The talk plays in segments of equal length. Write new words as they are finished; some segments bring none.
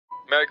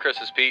Merry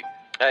Christmas, Pete.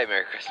 Hey,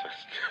 Merry Christmas.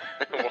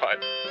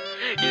 What?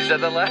 You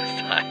said that last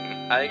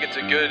time. I think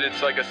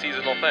it's like a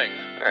seasonal thing.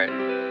 Alright.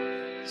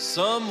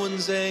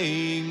 Someone's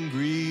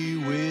angry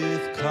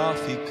with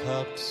coffee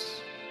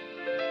cups.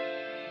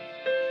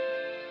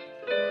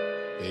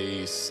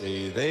 They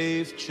say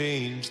they've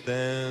changed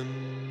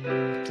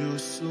them too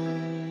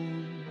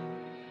soon.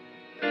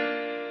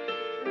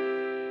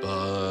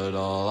 But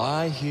all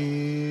I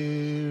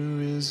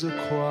hear is a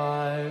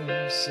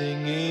choir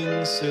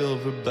singing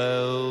silver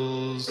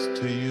bells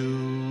to you.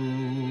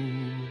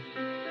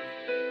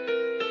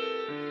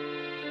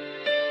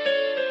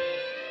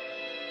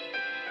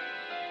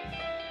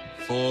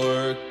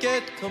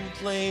 Forget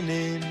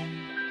complaining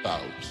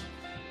about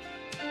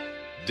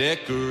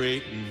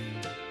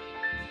decorating.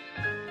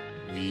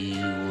 We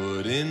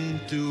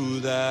wouldn't do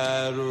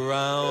that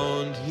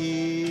around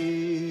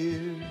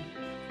here,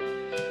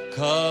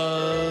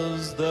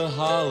 'cause the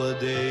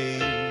holidays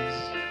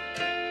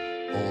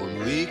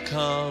only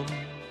come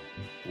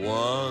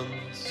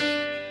once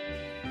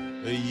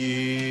a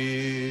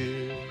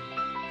year.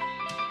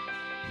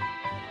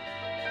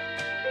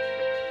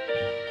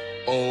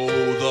 Oh,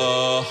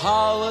 the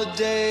holidays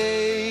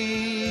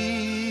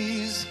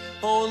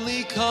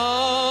only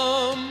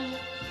come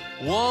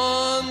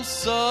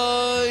once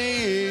a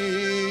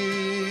year.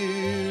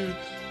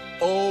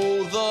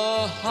 Oh,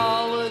 the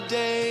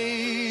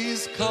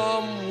holidays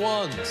come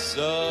once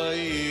a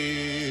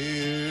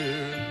year.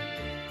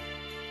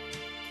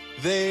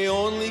 They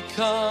only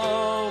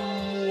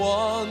come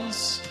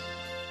once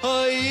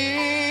a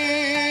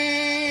year.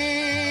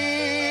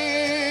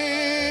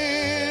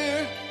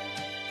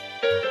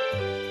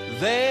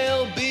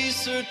 There'll be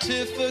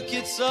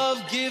certificates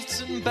of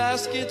gifts and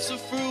baskets of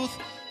fruit,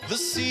 the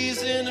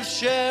season of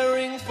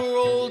sharing for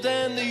old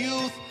and the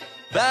youth.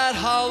 That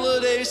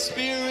holiday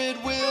spirit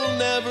will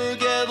never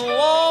get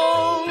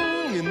long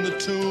in the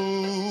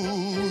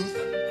tooth.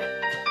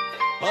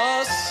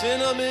 A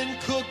cinnamon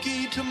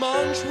cookie to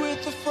munch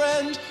with a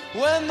friend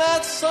when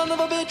that son of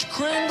a bitch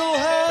Kringle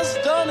has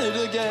done it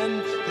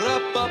again.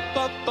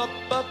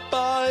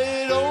 Ra-pa-pa-pa-pa-pa,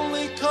 it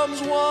only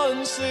comes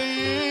once a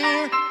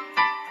year.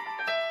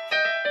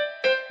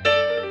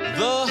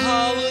 The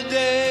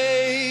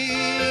holidays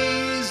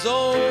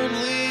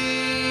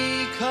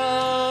only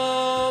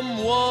come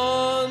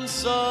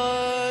once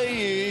a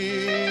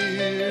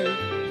year.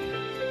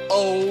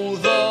 Oh,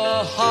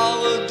 the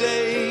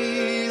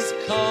holidays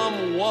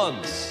come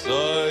once a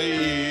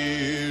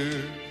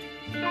year.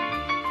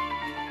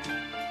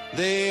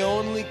 They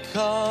only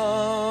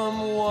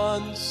come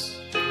once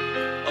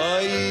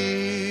a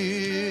year.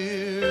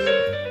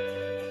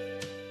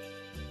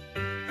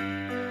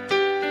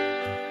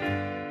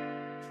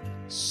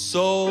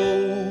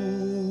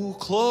 So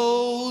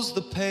close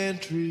the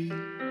pantry,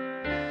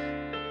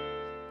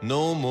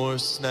 no more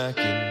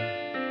snacking.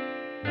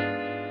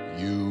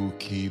 You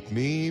keep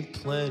me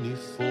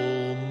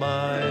plentiful,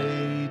 my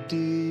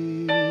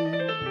dear,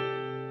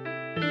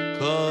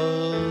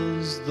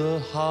 'cause the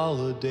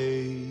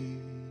holidays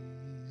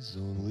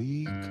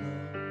only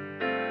come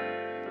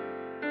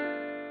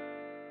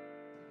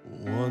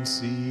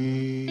once a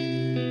year.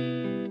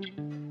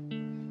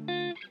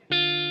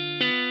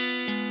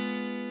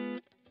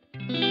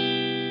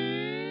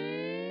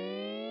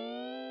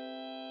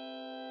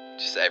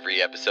 Just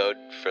every episode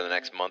for the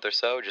next month or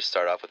so, just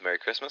start off with Merry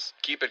Christmas.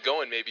 Keep it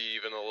going, maybe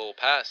even a little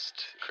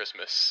past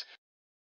Christmas.